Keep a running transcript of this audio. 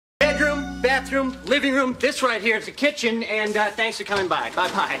bathroom, living room. This right here is the kitchen, and thanks for coming by.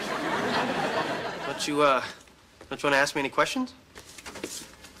 Bye-bye. Don't you want to ask me any questions?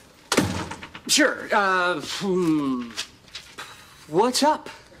 Sure. What's up?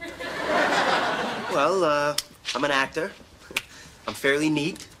 Well, I'm an actor. I'm fairly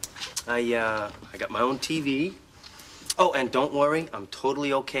neat. I got my own TV. Oh, and don't worry, I'm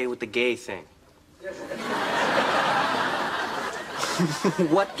totally okay with the gay thing.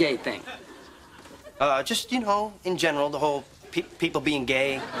 What gay thing? Just, you know, in general, the whole people being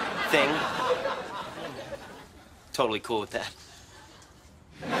gay thing. Totally cool with that.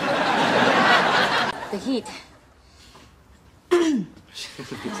 The heat.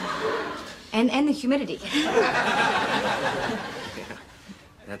 and the humidity. Yeah.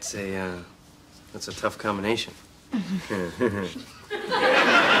 That's a tough combination.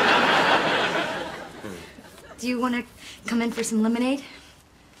 Do you want to come in for some lemonade?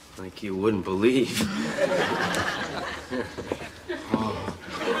 Like you wouldn't believe. Oh.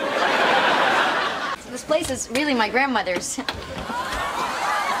 So this place is really my grandmother's.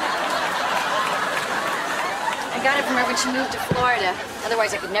 I got it from her when she moved to Florida.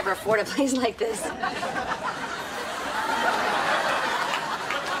 Otherwise, I could never afford a place like this.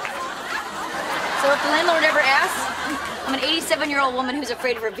 So if the landlord ever asks, I'm an 87-year-old woman who's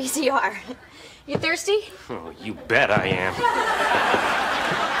afraid of her VCR. You thirsty? Oh, you bet I am.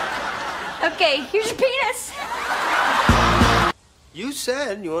 Okay, here's your penis. You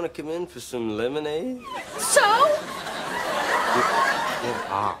said you want to come in for some lemonade? So?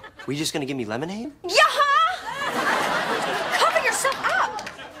 Were you just going to give me lemonade? Yeah! Cover yourself up.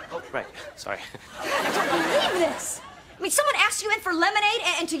 Oh, right. Sorry. I don't believe this. I mean, someone asks you in for lemonade,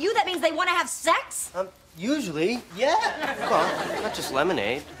 and to you that means they want to have sex? Usually, yeah. Well, not just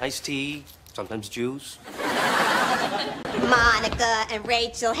lemonade. Iced tea, sometimes juice. Monica and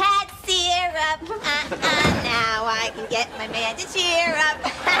Rachel had syrup. Now I can get my man to cheer up.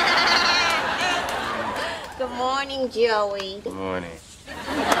 Good morning, Joey. Good morning.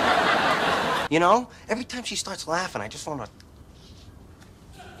 You know, every time she starts laughing, I just want to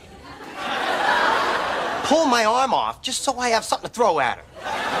pull my arm off just so I have something to throw at her.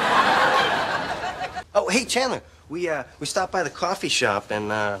 Oh, hey, Chandler, we stopped by the coffee shop and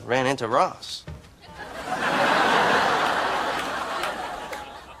ran into Ross.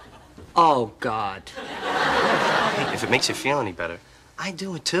 Oh, God. Hey, if it makes you feel any better, I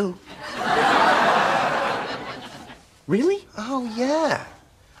do it too. Really? Oh, yeah.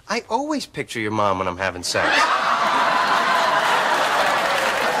 I always picture your mom when I'm having sex.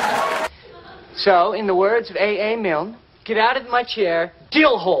 So, in the words of A.A. Milne, get out of my chair,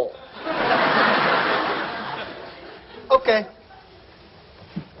 dill hole. Okay.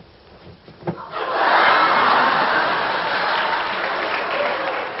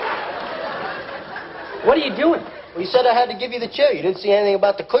 What are you doing? Well, you said I had to give you the chair. You didn't see anything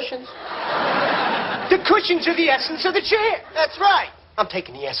about the cushions? The cushions are the essence of the chair. That's right. I'm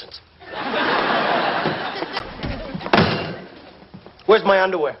taking the essence. Where's my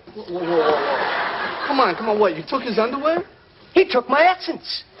underwear? Whoa. Come on, what? You took his underwear? He took my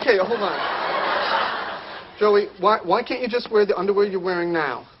essence. Okay, hold on. Joey, why can't you just wear the underwear you're wearing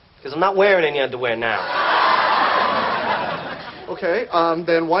now? Because I'm not wearing any underwear now. Okay,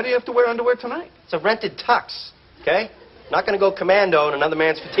 then why do you have to wear underwear tonight? It's a rented tux, okay? Not gonna go commando in another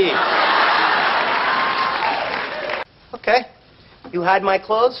man's fatigue. Okay, you hide my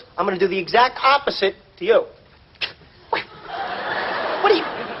clothes, I'm gonna do the exact opposite to you.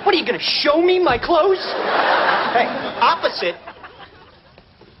 What are you gonna show me my clothes? Hey, opposite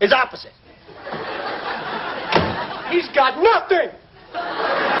is opposite. He's got nothing.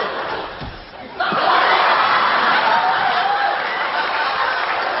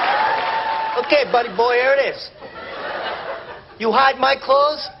 Okay, buddy boy, here it is. You hide my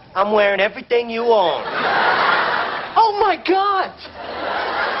clothes, I'm wearing everything you own. Oh, my God.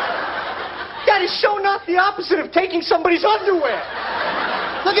 That is so not the opposite of taking somebody's underwear.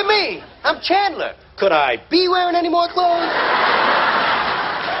 Look at me. I'm Chandler. Could I be wearing any more clothes?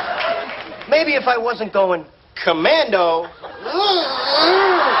 Maybe if I wasn't going commando.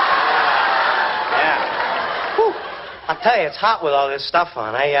 Yeah. Whew. I'll tell you, it's hot with all this stuff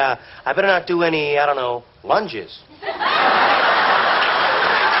on. I better not do any, I don't know, lunges.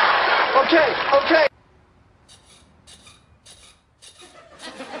 Okay.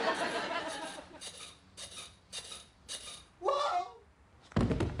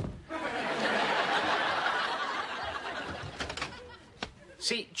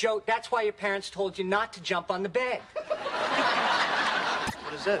 See, Joe, that's why your parents told you not to jump on the bed.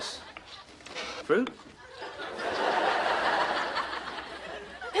 What is this? Fruit?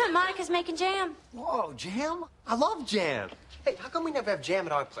 Monica's making jam. Whoa, jam? I love jam. Hey, how come we never have jam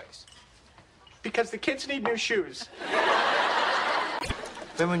at our place? Because the kids need new shoes.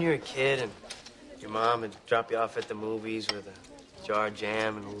 Remember when you were a kid and your mom would drop you off at the movies with a jar of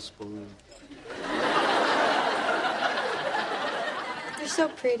jam and a little spoon? They're so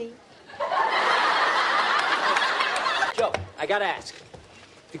pretty. Joe, I gotta ask.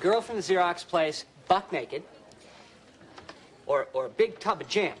 The girl from the Xerox place, buck naked, or a big tub of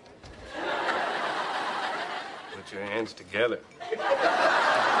jam? Put your hands together.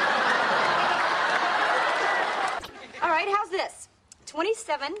 All right, how's this?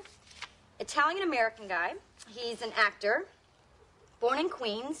 27, Italian-American guy. He's an actor, born in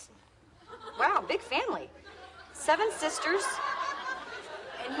Queens. Wow, big family. 7 sisters,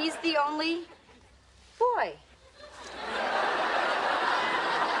 and he's the only boy.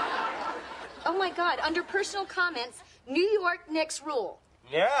 Oh my God, under personal comments, New York Knicks rule.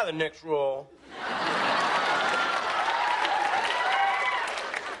 Yeah, the Knicks rule.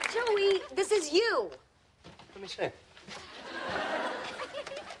 Joey, this is you. Let me see.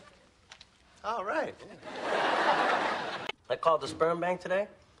 All right. Yeah. I called the sperm bank today.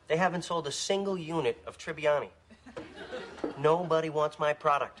 They haven't sold a single unit of Tribbiani. Nobody wants my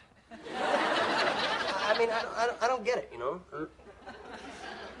product. I mean, I don't get it, you know?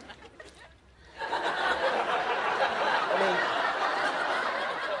 I mean,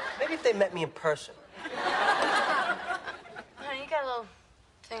 maybe if they met me in person. Honey, you got a little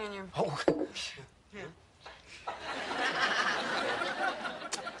thing in your... Oh.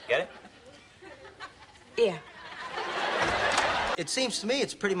 Get it? Yeah. It seems to me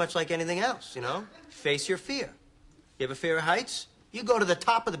it's pretty much like anything else, you know? Face your fear. You have a fear of heights? You go to the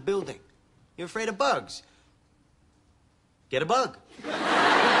top of the building. You're afraid of bugs. Get a bug.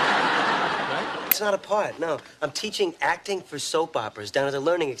 Right? It's not a part, no. I'm teaching acting for soap operas down at the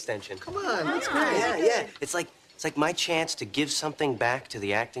Learning Extension. Come on, that's great. Yeah. It's like my chance to give something back to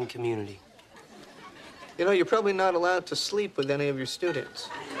the acting community. You know, you're probably not allowed to sleep with any of your students.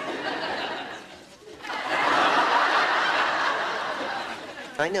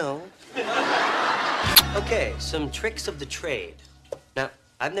 I know. Okay, some tricks of the trade. Now,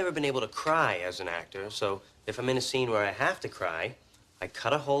 I've never been able to cry as an actor, so if I'm in a scene where I have to cry, I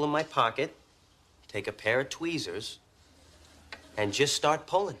cut a hole in my pocket, take a pair of tweezers, and just start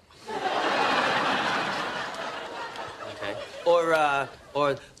pulling. Okay?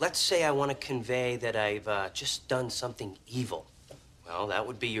 Or let's say I want to convey that I've just done something evil. Well, that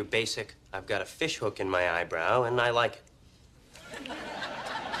would be your basic, I've got a fish hook in my eyebrow, and I like it.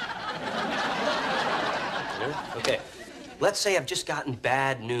 Okay, let's say I've just gotten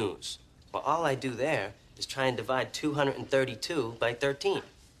bad news. Well, all I do there is try and divide 232 by 13.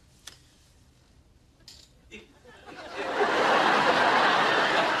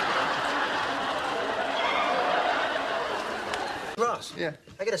 Ross, Yeah.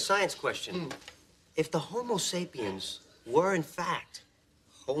 I got a science question. If the Homo sapiens were, in fact,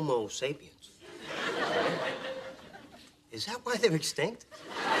 Homo sapiens, is that why they're extinct?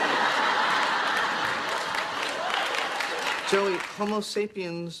 Joey, Homo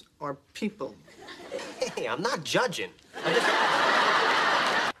sapiens are people. Hey, I'm not judging. I'm just...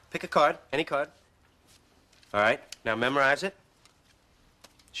 Pick a card, any card. All right, now memorize it.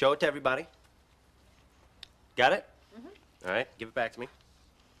 Show it to everybody. Got it? Mm-hmm. All right, give it back to me.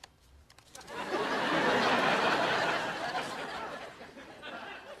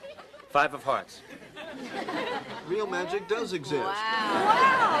 Five of hearts. Real magic does exist.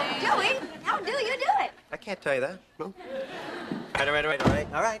 Wow, Joey, how do you do it? I can't tell you that, no?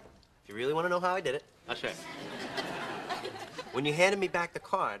 All right. If you really want to know how I did it, I'll show you. When you handed me back the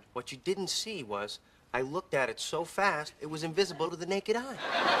card, what you didn't see was I looked at it so fast, it was invisible to the naked eye.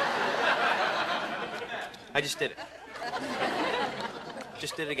 I just did it.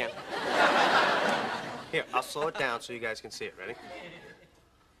 Just did it again. Here, I'll slow it down so you guys can see it. Ready?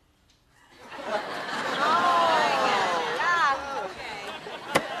 Oh,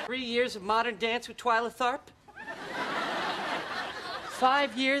 3 years of modern dance with Twyla Tharp.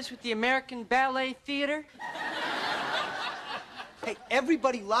 5 years with the American Ballet Theater. Hey,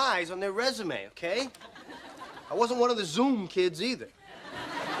 everybody lies on their resume, okay? I wasn't one of the Zoom kids either.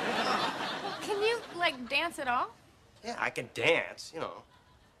 Can you, like, dance at all? Yeah, I can dance, you know.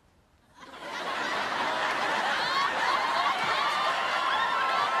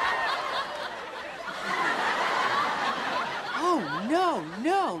 Oh, no.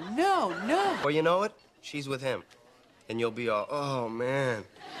 Well, you know what? She's with him. And you'll be all, oh, man.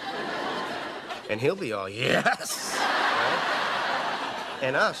 And he'll be all, yes. Right?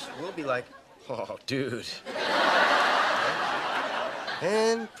 And us, we'll be like, oh, dude. Right?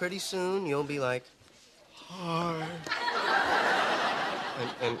 And pretty soon you'll be like, hi.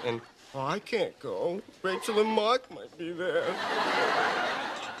 And oh, I can't go. Rachel and Mark might be there.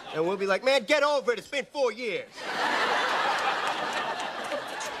 And we'll be like, man, get over it. It's been 4 years.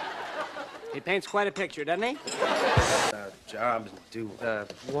 He paints quite a picture, doesn't he? Jobs do,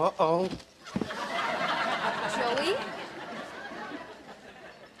 whoa. Joey?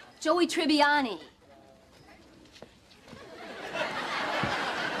 Joey Tribbiani.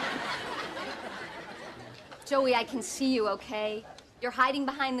 Joey, I can see you, okay? You're hiding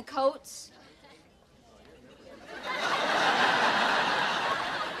behind the coats.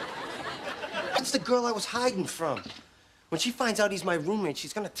 That's the girl I was hiding from. When she finds out he's my roommate,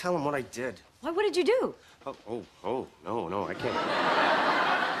 she's gonna tell him what I did. Why, what did you do? No, I can't.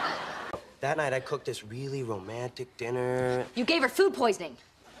 That night, I cooked this really romantic dinner. You gave her food poisoning.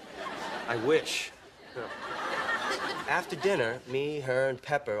 I wish. After dinner, me, her, and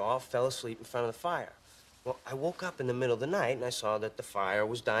Pepper all fell asleep in front of the fire. Well, I woke up in the middle of the night, and I saw that the fire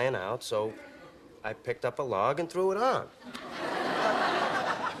was dying out, so I picked up a log and threw it on.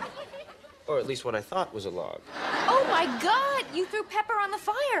 Or at least what I thought was a log. Oh, my God! You threw Pepper on the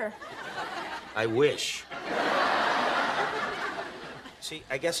fire. I wish. See,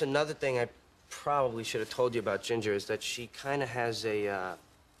 I guess another thing I probably should have told you about Ginger is that she kind of has a,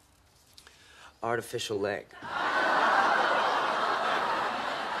 artificial leg.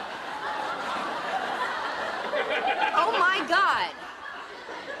 Oh, my God.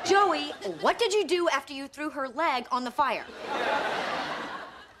 Joey, what did you do after you threw her leg on the fire?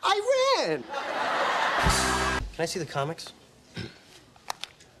 I ran! Can I see the comics?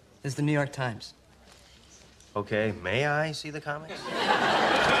 This is the New York Times. Okay, may I see the comics?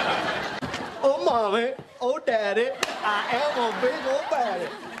 Oh, Mommy. Oh, Daddy. I am a big old baddie.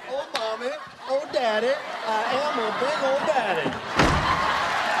 Oh, Mommy. Oh, Daddy. I am a big old baddie.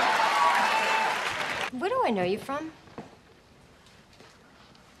 Where do I know you from?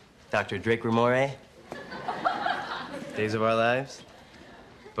 Dr. Drake Ramore. Days of Our Lives.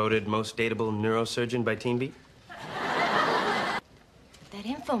 Voted most dateable neurosurgeon by Teen Beat. That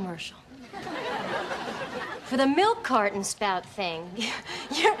infomercial. For the milk carton spout thing.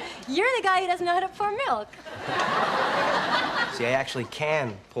 You're the guy who doesn't know how to pour milk. See, I actually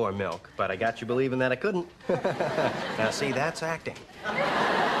can pour milk, but I got you believing that I couldn't. Now, see, that's acting.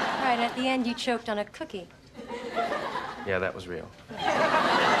 Right, at the end, you choked on a cookie. Yeah, that was real.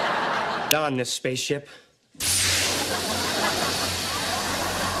 Don this spaceship.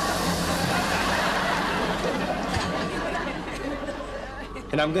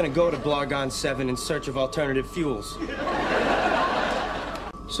 And I'm gonna go to Blargon 7 in search of alternative fuels.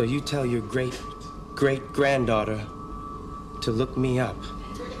 So you tell your great-great-granddaughter to look me up.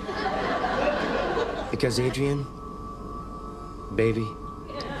 Because Adrian, baby,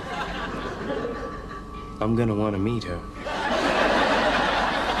 I'm gonna want to meet her.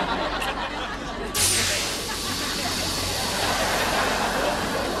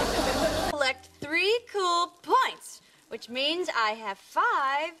 Collect 3 cool points, which means I have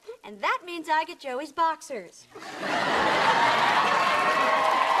 5, and that means I get Joey's boxers.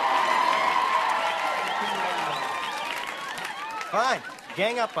 Fine,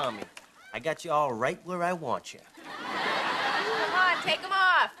 gang up on me. I got you all right where I want you. Come on, take them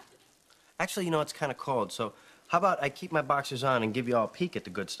off. Actually, you know, it's kind of cold, so how about I keep my boxers on and give you all a peek at the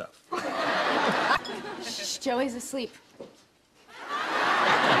good stuff? Shh, Joey's asleep.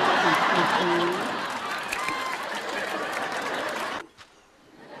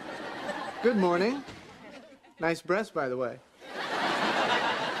 Good morning. Nice breasts, by the way.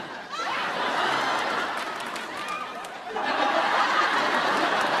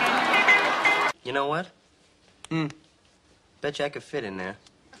 You know what? Bet you I could fit in there.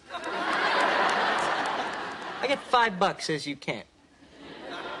 I get $5, says you can't.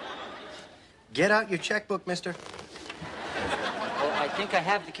 Get out your checkbook, mister. Well, I think I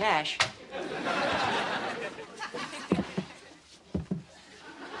have the cash.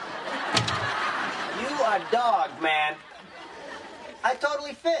 You are dog, man. I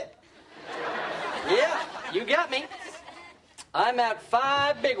totally fit. Yeah, you got me. I'm out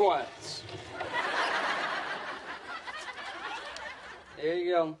 5 big ones. There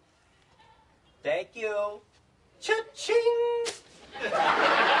you go. Thank you. Cha-ching!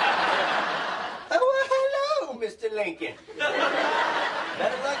 Oh, well, hello, Mr. Lincoln.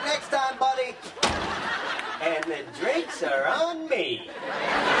 Better luck next time, buddy. And the drinks are on me.